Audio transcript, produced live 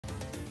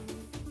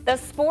The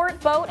Sport,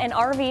 Boat, and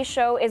RV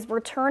Show is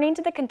returning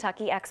to the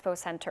Kentucky Expo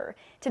Center.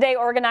 Today,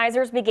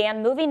 organizers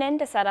began moving in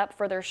to set up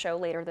for their show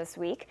later this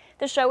week.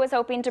 The show is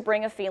hoping to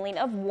bring a feeling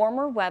of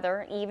warmer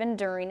weather even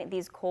during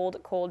these cold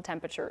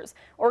temperatures.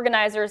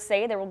 Organizers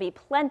say there will be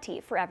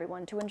plenty for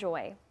everyone to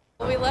enjoy.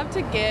 We love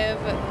to give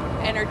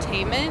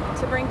entertainment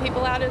to bring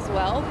people out as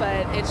well,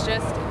 but it's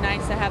just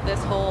nice to have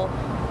this whole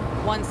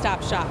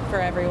one-stop shop for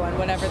everyone,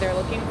 whatever they're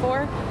looking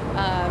for.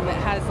 It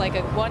has like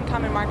one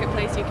common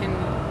marketplace you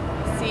can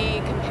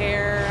see,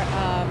 compare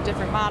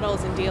different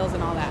models and deals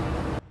and all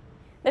that.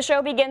 The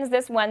show begins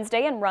this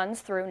Wednesday and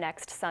runs through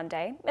next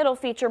Sunday. It'll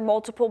feature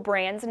multiple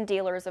brands and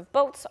dealers of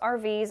boats,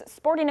 RVs,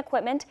 sporting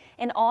equipment,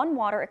 and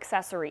on-water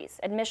accessories.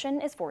 Admission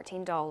is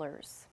 $14.